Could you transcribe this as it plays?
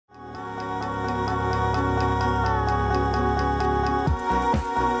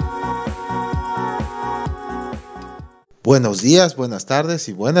Buenos días, buenas tardes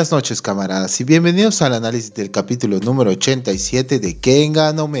y buenas noches, camaradas, y bienvenidos al análisis del capítulo número 87 de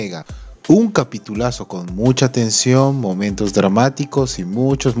KENGAN OMEGA. Un capitulazo con mucha tensión, momentos dramáticos y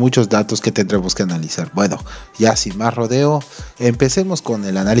muchos datos que tendremos que analizar. Bueno, ya sin más rodeo, empecemos con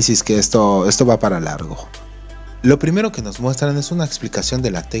el análisis, que esto va para largo. Lo primero que nos muestran es una explicación de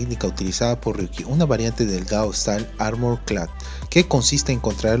la técnica utilizada por Ryuki, una variante del Gao Style Armor Clad, que consiste en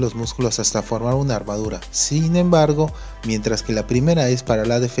contraer los músculos hasta formar una armadura. Sin embargo, mientras que la primera es para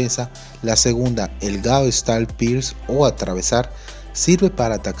la defensa, la segunda, el Gao Style Pierce o atravesar, sirve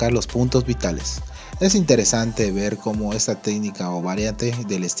para atacar los puntos vitales. Es interesante ver cómo esta técnica o variante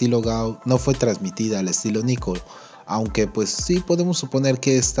del estilo Gao no fue transmitida al estilo Nico, aunque pues sí podemos suponer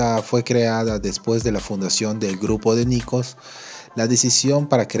que esta fue creada después de la fundación del grupo de Nikos. La decisión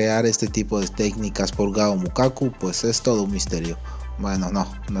para crear este tipo de técnicas por Gao Mukaku pues es todo un misterio. Bueno,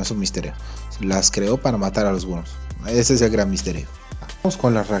 no es un misterio, las creó para matar a los buenos, ese es el gran misterio. Vamos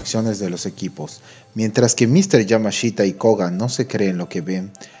con las reacciones de los equipos. Mientras que Mr. Yamashita y Koga no se creen lo que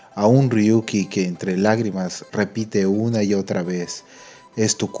ven, a un Ryuki que entre lágrimas repite una y otra vez: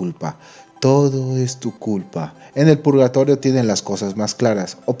 es tu culpa. Todo es tu culpa. En el purgatorio tienen las cosas más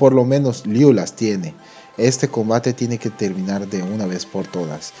claras, o por lo menos Ryu las tiene. Este combate tiene que terminar de una vez por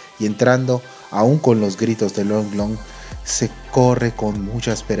todas. Y entrando, aún con los gritos de Long Long, se corre con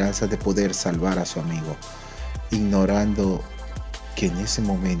mucha esperanza de poder salvar a su amigo, ignorando que en ese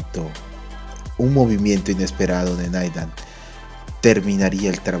momento un movimiento inesperado de Naidan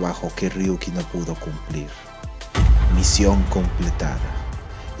terminaría el trabajo que Ryuki no pudo cumplir. Misión completada.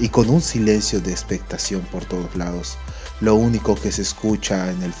 Y con un silencio de expectación por todos lados, lo único que se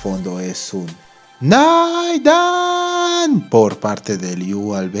escucha en el fondo es un ¡Naidan! Por parte de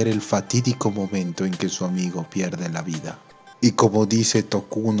Ryu al ver el fatídico momento en que su amigo pierde la vida. Y como dice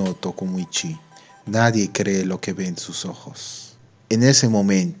Tokuno Tokumichi, nadie cree lo que ve en sus ojos. En ese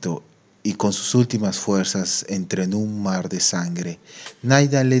momento, y con sus últimas fuerzas entre en un mar de sangre,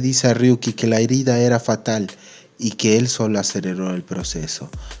 Naidan le dice a Ryuki que la herida era fatal y que él solo aceleró el proceso,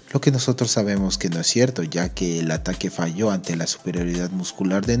 lo que nosotros sabemos que no es cierto, ya que el ataque falló ante la superioridad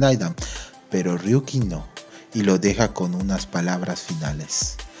muscular de Naidan, pero Ryuki no, y lo deja con unas palabras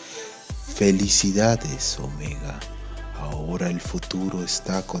finales: felicidades, Omega, ahora el futuro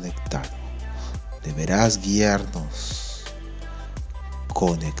está conectado, deberás guiarnos,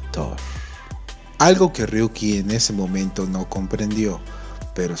 conector. Algo que Ryuki en ese momento no comprendió,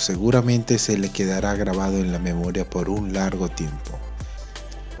 pero seguramente se le quedará grabado en la memoria por un largo tiempo.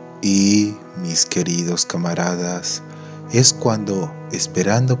 Y, mis queridos camaradas, es cuando,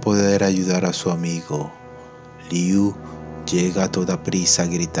 esperando poder ayudar a su amigo, Ryu llega a toda prisa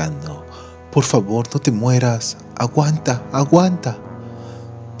gritando: por favor, no te mueras, aguanta, aguanta.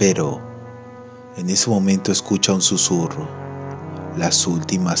 Pero, en ese momento escucha un susurro, las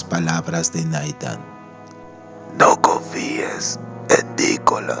últimas palabras de Naidan: no confíes en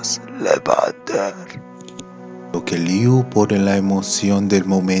Nicholas Levander. Lo que Ryu, por la emoción del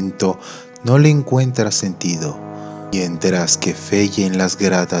momento, no le encuentra sentido, mientras que Fei en las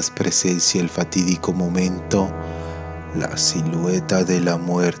gradas presencia el fatídico momento. La silueta de la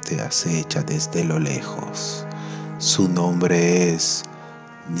muerte acecha desde lo lejos. Su nombre es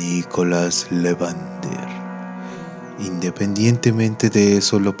Nicholas Levander. Independientemente de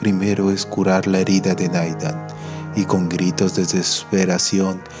eso, lo primero es curar la herida de Naidan, y con gritos de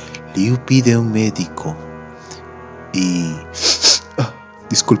desesperación, Ryu pide a un médico. Y...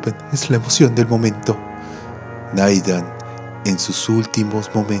 disculpen, es la emoción del momento. Naidan, en sus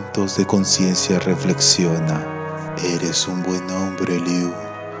últimos momentos de conciencia, reflexiona: eres un buen hombre, Ryu.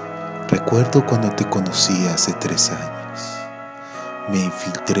 Recuerdo cuando te conocí hace 3 años. Me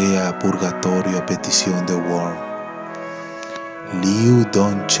infiltré a Purgatorio a petición de Worm. Ryu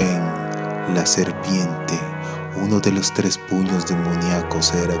Donchen, la serpiente, uno de los 3 puños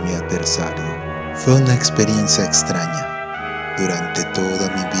demoníacos, era mi adversario. Fue una experiencia extraña. Durante toda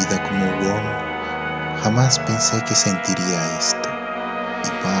mi vida como Worm, jamás pensé que sentiría esto, y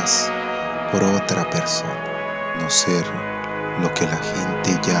más por otra persona. No ser lo que la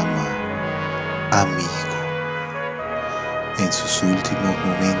gente llama amigo. En sus últimos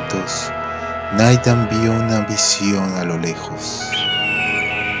momentos, Naidan vio una visión a lo lejos.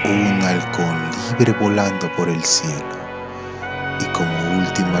 Un halcón libre volando por el cielo. Y como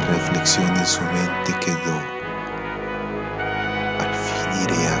última reflexión en su mente quedó: al fin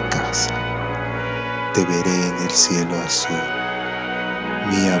iré a casa. Te veré en el cielo azul,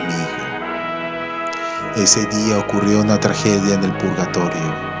 mi amigo. Ese día ocurrió una tragedia en el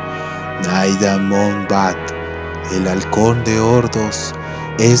purgatorio. Naidan Monbat, el halcón de Ordos,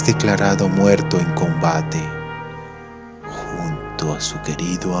 es declarado muerto en combate. junto a su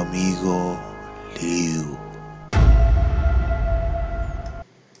querido amigo Ryu.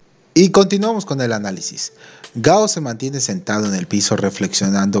 Y continuamos con el análisis. Gao se mantiene sentado en el piso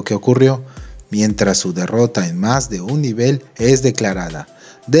reflexionando qué ocurrió, mientras su derrota en más de un nivel es declarada.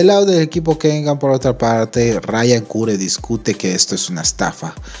 Del lado del equipo Kengan, por otra parte, Ryan Kure discute que esto es una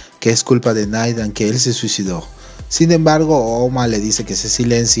estafa, que es culpa de Naidan, que él se suicidó. Sin embargo, Oma le dice que se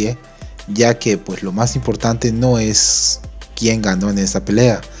silencie, ya que pues lo más importante no es quién ganó en esta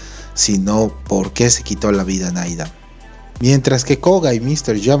pelea, sino por qué se quitó la vida Naidan. Mientras que Koga y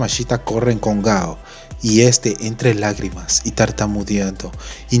Mr. Yamashita corren con Gao, y este, entre lágrimas y tartamudeando,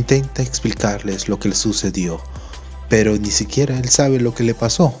 intenta explicarles lo que le sucedió, pero ni siquiera él sabe lo que le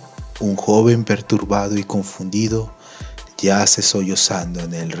pasó. Un joven perturbado y confundido yace sollozando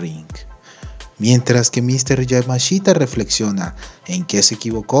en el ring. Mientras que Mr. Yamashita reflexiona en qué se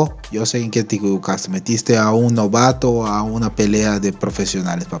equivocó. Yo sé en qué te equivocaste, metiste a un novato a una pelea de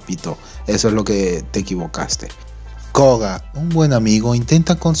profesionales, papito. Eso es lo que te equivocaste. Koga, un buen amigo,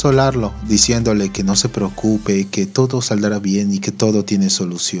 intenta consolarlo, diciéndole que no se preocupe, que todo saldrá bien y que todo tiene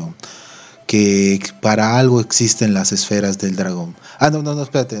solución. Que para algo existen las esferas del dragón. No,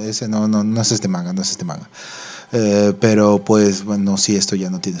 espérate, ese no es este manga, pero pues bueno, sí, esto ya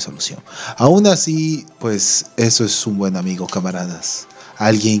no tiene solución. Aún así, pues eso es un buen amigo, camaradas.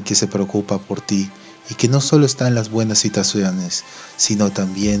 Alguien que se preocupa por ti y que no solo está en las buenas situaciones, sino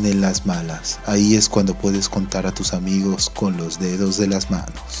también en las malas. Ahí es cuando puedes contar a tus amigos con los dedos de las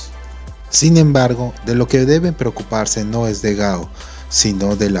manos. Sin embargo, de lo que deben preocuparse no es de Gao,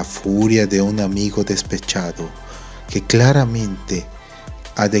 sino de la furia de un amigo despechado, que claramente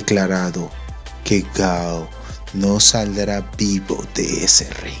ha declarado que Gao no saldrá vivo de ese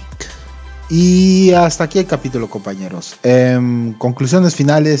ring. Y hasta aquí el capítulo, compañeros. Conclusiones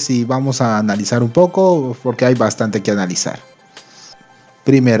finales y vamos a analizar un poco porque hay bastante que analizar.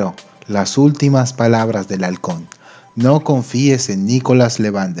 Primero, las últimas palabras del halcón. No confíes en Nicholas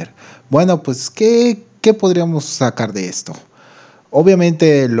Levander. Bueno, pues ¿qué podríamos sacar de esto?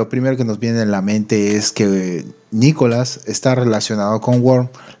 Obviamente lo primero que nos viene en la mente es que Nicholas está relacionado con Worm.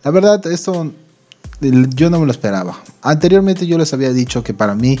 La verdad, esto yo no me lo esperaba. Anteriormente yo les había dicho que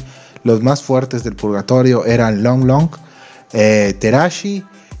para mí los más fuertes del purgatorio eran Long, Terashi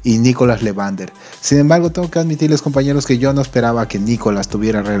y Nicholas Levander. Sin embargo, tengo que admitirles, compañeros, que yo no esperaba que Nicholas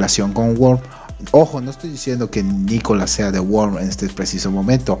tuviera relación con Worm. Ojo, no estoy diciendo que Nicholas sea de Worm en este preciso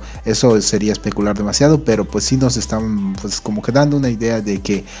momento. Eso sería especular demasiado, pero pues sí nos están pues como que dando una idea de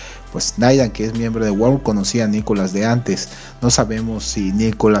que pues Naidan, que es miembro de Worm, conocía a Nicholas de antes. No sabemos si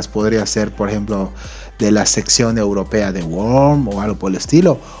Nicholas podría ser, por ejemplo, de la sección europea de Worm o algo por el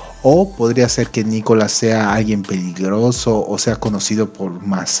estilo. O podría ser que Nicholas sea alguien peligroso o sea conocido por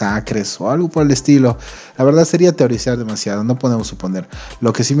masacres o algo por el estilo. La verdad sería teorizar demasiado, no podemos suponer.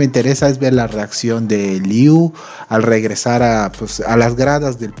 Lo que sí me interesa es ver la reacción de Ryu al regresar a las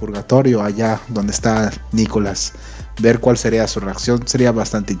gradas del purgatorio, allá donde está Nicholas. Ver cuál sería su reacción sería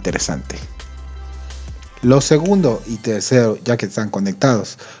bastante interesante. Lo segundo y tercero, ya que están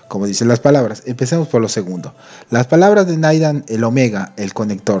conectados, como dicen las palabras, empecemos por lo segundo. Las palabras de Naidan, el Omega, el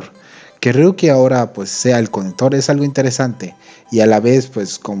conector. Que Ryuki ahora pues sea el conector es algo interesante y a la vez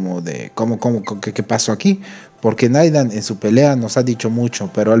pues como de ¿qué pasó aquí? Porque Naidan en su pelea nos ha dicho mucho,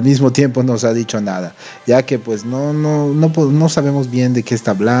 pero al mismo tiempo no nos ha dicho nada, ya que pues no sabemos bien de qué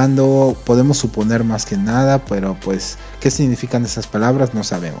está hablando, podemos suponer más que nada, pero pues qué significan esas palabras no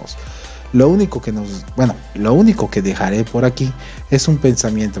sabemos. Lo único que dejaré por aquí es un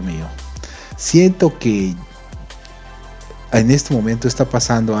pensamiento mío. Siento que en este momento está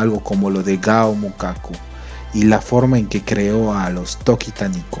pasando algo como lo de Gao Mukaku y la forma en que creó a los Toki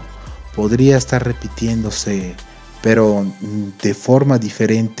Taniko. Podría estar repitiéndose, pero de forma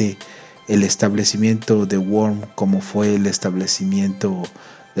diferente, el establecimiento de Worm como fue el establecimiento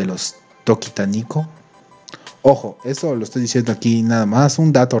de los Toki Taniko. Ojo, eso lo estoy diciendo aquí nada más,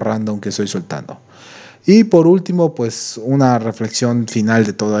 un dato random que estoy soltando. Y por último, pues una reflexión final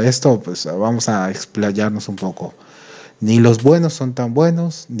de todo esto, pues vamos a explayarnos un poco. Ni los buenos son tan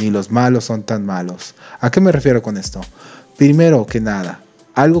buenos, ni los malos son tan malos. ¿A qué me refiero con esto? Primero que nada,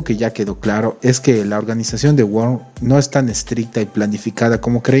 algo que ya quedó claro es que la organización de Worm no es tan estricta y planificada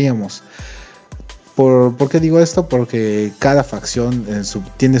como creíamos. ¿Por qué digo esto? Porque cada facción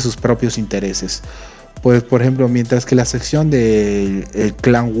tiene sus propios intereses. Pues por ejemplo, mientras que la sección del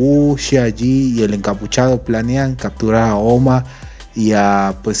clan Wu, Xiaoji y el encapuchado planean capturar a Oma y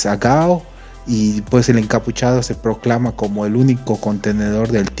a Gao, y pues el encapuchado se proclama como el único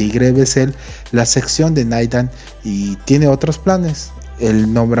contenedor del tigre Bessel, la sección de Naidan y tiene otros planes.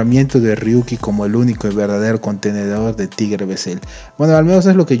 el nombramiento de Ryuki como el único y verdadero contenedor de Tigre Becel. Bueno, al menos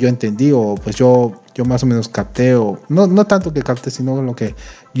es lo que yo entendí, o pues yo más o menos capté, o no tanto que capté, sino lo que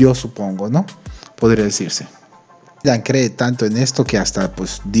yo supongo, ¿no? Podría decirse. Dan cree tanto en esto que hasta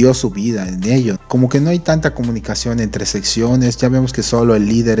pues dio su vida en ello. Como que no hay tanta comunicación entre secciones. Ya vemos que solo el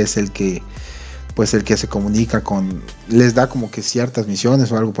líder es el que se comunica con, les da como que ciertas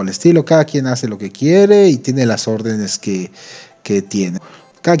misiones o algo por el estilo. Cada quien hace lo que quiere y tiene las órdenes que tiene.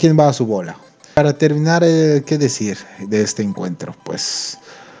 Cada quien va a su bola. Para terminar, ¿qué decir de este encuentro? Pues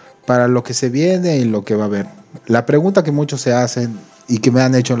para lo que se viene y lo que va a haber. La pregunta que muchos se hacen y que me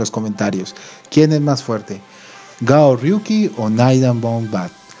han hecho en los comentarios: ¿quién es más fuerte? ¿Gao Ryuki o Naidan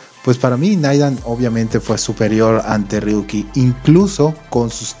Bombat? Pues para mí Naidan obviamente fue superior ante Ryuki, incluso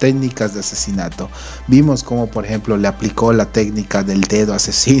con sus técnicas de asesinato. Vimos como por ejemplo le aplicó la técnica del dedo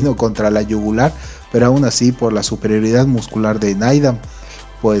asesino contra la yugular, pero aún así por la superioridad muscular de Naidan,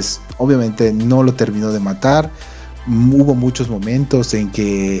 pues obviamente no lo terminó de matar. Hubo muchos momentos en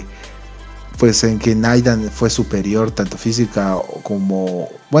que Naidan fue superior tanto física como,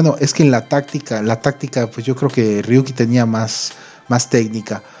 bueno, es que en la táctica pues yo creo que Ryuki tenía más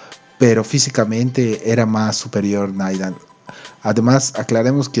técnica, pero físicamente era más superior Naidan. Además,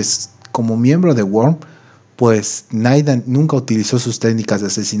 aclaremos que como miembro de Worm, pues Naidan nunca utilizó sus técnicas de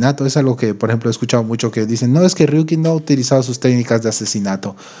asesinato. Es algo que, por ejemplo, he escuchado mucho que dicen, no, es que Ryuki no ha utilizado sus técnicas de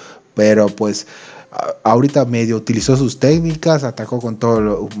asesinato, pero pues ahorita medio utilizó sus técnicas, atacó con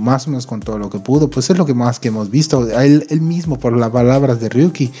todo más o menos con todo lo que pudo. Pues es lo que más que hemos visto. Él mismo, por las palabras de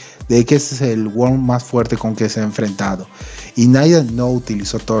Ryuki, de que ese es el Worm más fuerte con que se ha enfrentado. Y Naidan no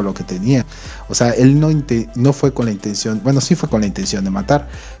utilizó todo lo que tenía. O sea, él no fue con la intención, bueno, sí fue con la intención de matar,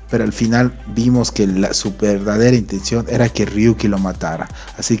 pero al final vimos que su verdadera intención era que Ryuki lo matara.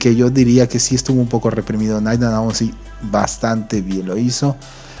 Así que yo diría que sí estuvo un poco reprimido Naidan, aún así bastante bien lo hizo.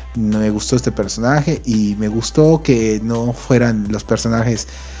 Me gustó este personaje y me gustó que no fueran los personajes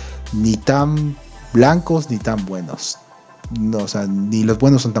ni tan blancos ni tan buenos. No, o sea, ni los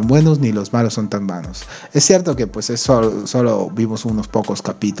buenos son tan buenos ni los malos son tan malos. Es cierto que pues solo vimos unos pocos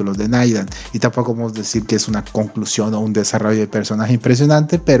capítulos de Naidan y tampoco podemos decir que es una conclusión o un desarrollo de personaje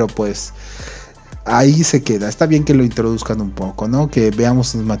impresionante, pero pues ahí se queda. Está bien que lo introduzcan un poco, ¿no? Que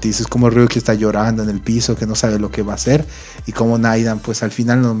veamos los matices, como Ryuki está llorando en el piso, que no sabe lo que va a hacer, y como Naidan pues al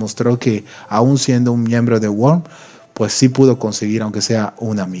final nos mostró que aún siendo un miembro de Worm, pues sí pudo conseguir aunque sea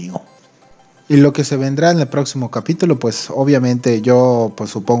un amigo. Y lo que se vendrá en el próximo capítulo, pues obviamente yo pues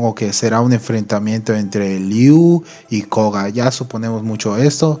supongo que será un enfrentamiento entre Ryu y Koga. Ya suponemos mucho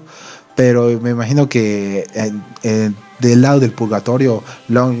esto, pero me imagino que del lado del purgatorio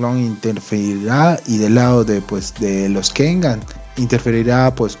Long interferirá, y del lado de los Kengan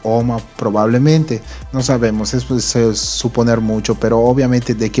interferirá pues Oma probablemente. No sabemos, eso es suponer mucho, pero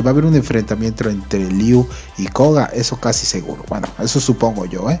obviamente de que va a haber un enfrentamiento entre Ryu y Koga, eso casi seguro. Bueno, eso supongo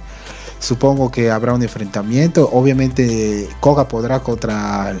yo, Supongo que habrá un enfrentamiento. Obviamente Koga podrá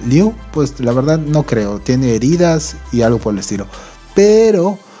contra Ryu, pues la verdad no creo, tiene heridas y algo por el estilo,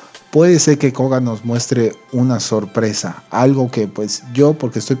 pero puede ser que Koga nos muestre una sorpresa, algo que pues yo,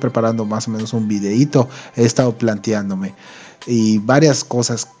 porque estoy preparando más o menos un videito, he estado planteándome y varias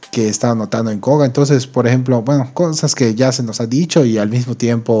cosas que he estado notando en Koga. Entonces, por ejemplo, bueno, cosas que ya se nos ha dicho y al mismo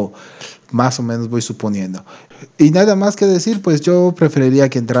tiempo más o menos voy suponiendo. Y nada más que decir, pues yo preferiría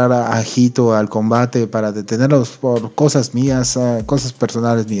que entrara a Hito al combate para detenerlos por cosas mías, cosas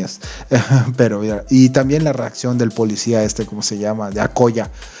personales mías. Pero y también la reacción del policía ¿cómo se llama? De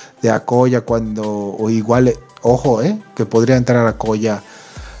Akoya cuando, o igual, ojo, que podría entrar a Akoya.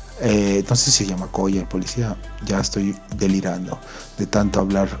 No sé si se llama Akoya el policía, ya estoy delirando de tanto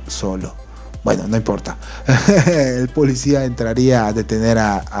hablar solo. Bueno, no importa. El policía entraría a detener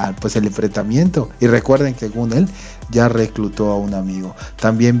pues el enfrentamiento. Y recuerden que según él ya reclutó a un amigo.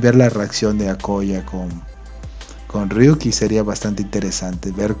 También ver la reacción de Akoya con Ryuki sería bastante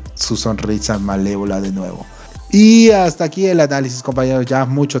interesante. Ver su sonrisa malévola de nuevo. Y hasta aquí el análisis, compañeros. Ya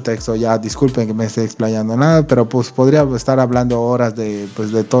mucho texto, ya disculpen que me esté explayando nada, pero pues podría estar hablando horas de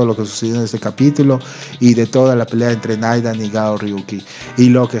todo lo que sucedió en este capítulo y de toda la pelea entre Naidan y Gao Ryuki y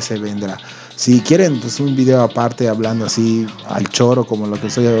lo que se vendrá. Si quieren pues un video aparte hablando así al choro como lo que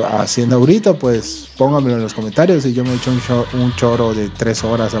estoy haciendo ahorita, pues pónganmelo en los comentarios y yo me he hecho un choro de 3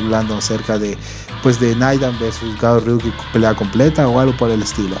 horas hablando acerca de Naidan versus Gao Ryuki, pelea completa o algo por el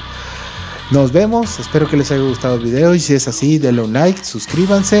estilo. Nos vemos, espero que les haya gustado el video y si es así denle un like,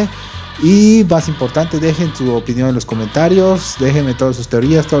 suscríbanse y más importante dejen su opinión en los comentarios, déjenme todas sus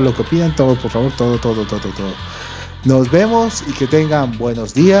teorías, todo lo que opinan, todo por favor, todo. Nos vemos y que tengan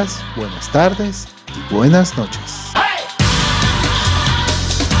buenos días, buenas tardes y buenas noches.